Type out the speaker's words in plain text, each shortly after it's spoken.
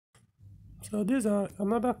So this is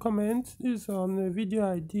another comment. This is on a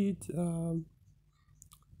video I did, a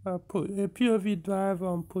POV drive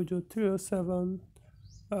on Peugeot 307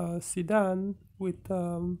 sedan with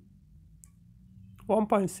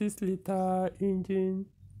 1.6 liter engine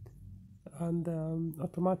and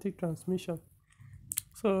automatic transmission.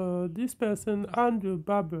 So this person, Andrew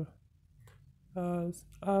Barber,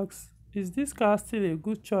 asks, is this car still a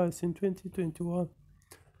good choice in 2021?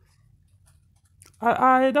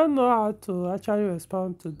 I don't know how to actually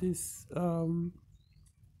respond to this in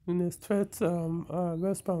a straight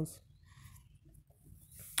response.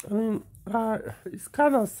 I mean, it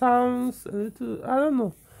kind of sounds a little, I don't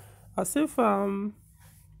know, as if I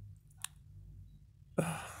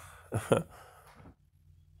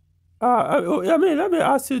mean, let me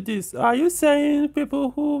ask you this: are you saying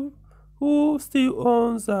people who still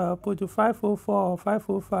owns Peugeot 504 or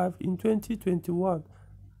 505 in 2021?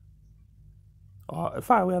 Or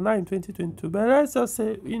fine, we are now in 2022, but let's just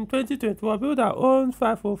say in 2021, people that own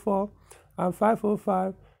 504 and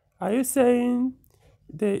 505, are you saying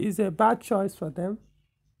there is a bad choice for them?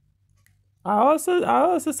 I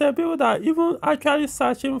also say people that even actually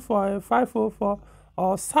searching for a 504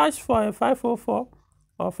 or search for a 504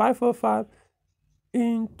 or 505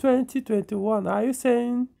 in 2021, are you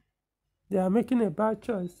saying they are making a bad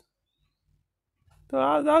choice? So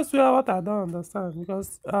that's where what I don't understand,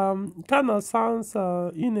 because kind of sounds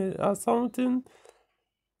something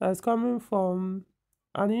that's coming from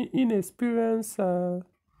an inexperienced I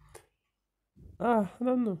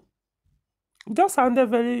don't know, just sounded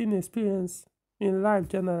very inexperienced in life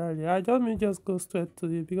generally. I just mean just go straight to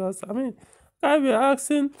it, because I mean, I be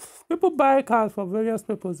asking, people buy cars for various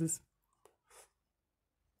purposes.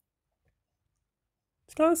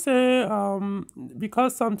 You can't say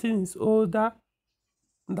because something is older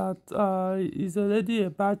that is already a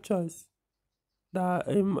bad choice. That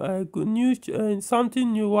a good new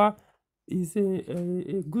something newer is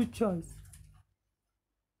a good choice.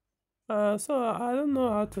 So I don't know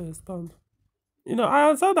how to respond. You know, I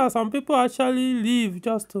understand that some people actually live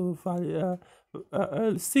just to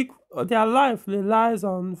seek their life relies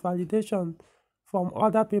on validation from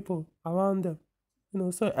other people around them. You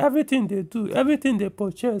know, so everything they do, everything they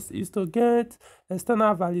purchase is to get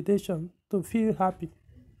external validation to feel happy.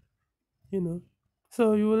 You know,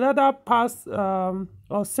 so you will either pass or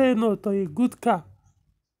say no to a good car,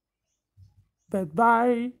 but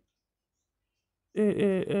buy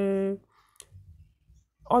a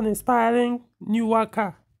uninspiring newer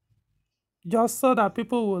car just so that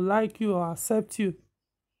people will like you or accept you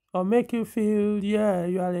or make you feel, yeah,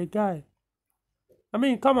 you are a guy. I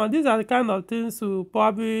mean, come on, these are the kind of things we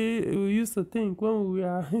used to think when we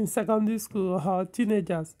were in secondary school or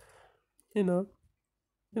teenagers. You know,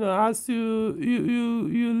 as you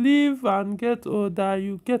live and get older,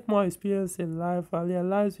 you get more experience in life and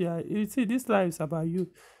realize you see, this life is about you.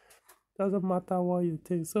 Doesn't matter what you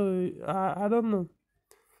think. So I don't know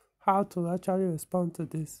how to actually respond to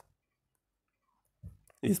this.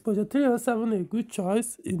 Is Peugeot 307 a good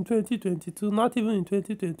choice in 2022, not even in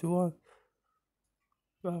 2021?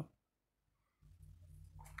 Well,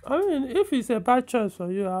 I mean, if it's a bad choice for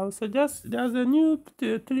you, I would suggest there's a new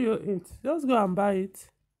 308. Just go and buy it.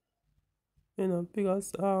 You know, because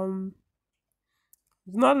it's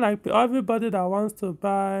not like everybody that wants to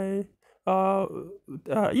buy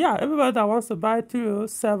everybody that wants to buy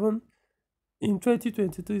 307 in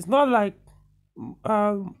 2022. It's not like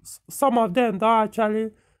some of them don't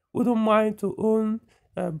actually wouldn't mind to own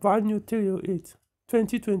a brand new 308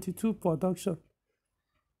 2022 production.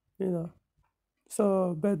 You know,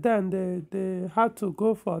 so but then they had to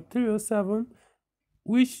go for 307,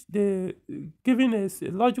 which they giving a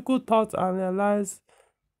logical thought and realize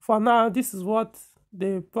for now this is what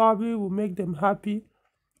they probably will make them happy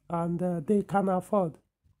and they can afford.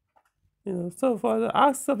 You know, so for the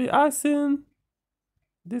ask to be asking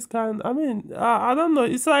this kind, I mean, I don't know,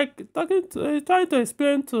 it's like trying to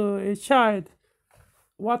explain to a child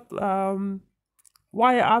what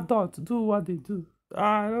why adults do what they do.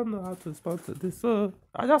 I don't know how to respond to this, so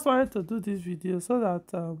I just wanted to do this video so that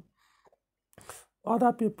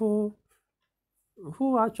other people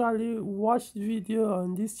who actually watch video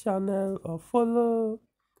on this channel or follow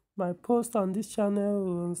my post on this channel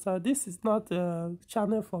will understand this is not a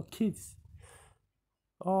channel for kids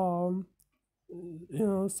or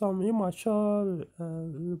some immature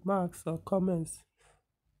remarks or comments.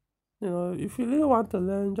 You know, if you really want to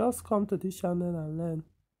learn, just come to this channel and learn.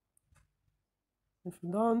 If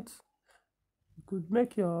you don't, you could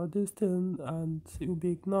make your this thing and you'll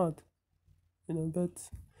be ignored. You know,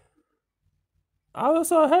 but I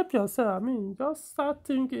also help yourself. I mean, just start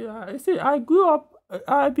thinking. See, I grew up.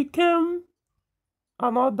 I became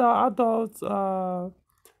another adult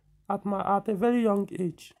at a very young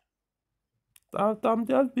age. I'm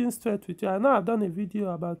just being straight with you. I know I've done a video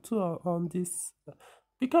about two on this.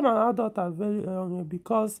 Become an adult at very young age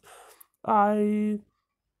because I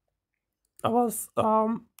I was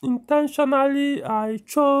intentionally I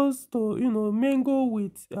chose to mingle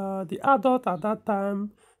with the adult at that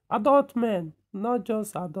time, adult men, not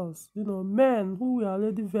just adults, men who were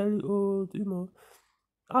already very old,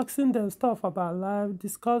 asking them stuff about life,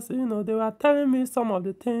 discussing, they were telling me some of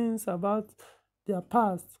the things about their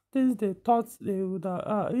past, things they thought they would,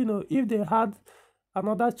 if they had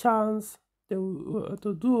another chance, they would,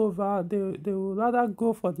 to do over, they would rather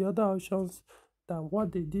go for the other options than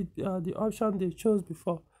what they did, the option they chose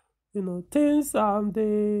before. Things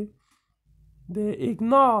they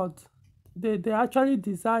ignored, they actually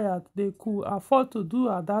desired, they could afford to do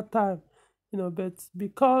at that time, but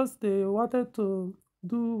because they wanted to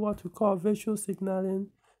do what we call visual signaling,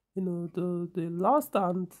 they lost,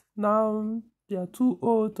 and now they are too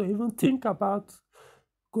old to even think about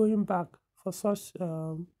going back for such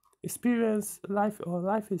experience, life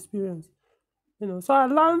experience. So I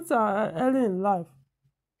learned early in life.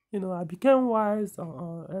 I became wise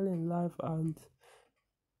early in life, and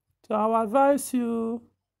so I will advise you,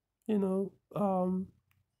 you know,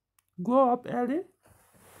 grow up early,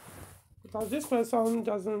 because this person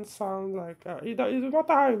doesn't sound like it no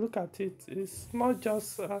matter how you look at it, it's not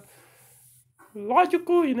just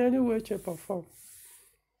logical in any way, shape, or form.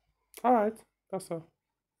 All right, that's all.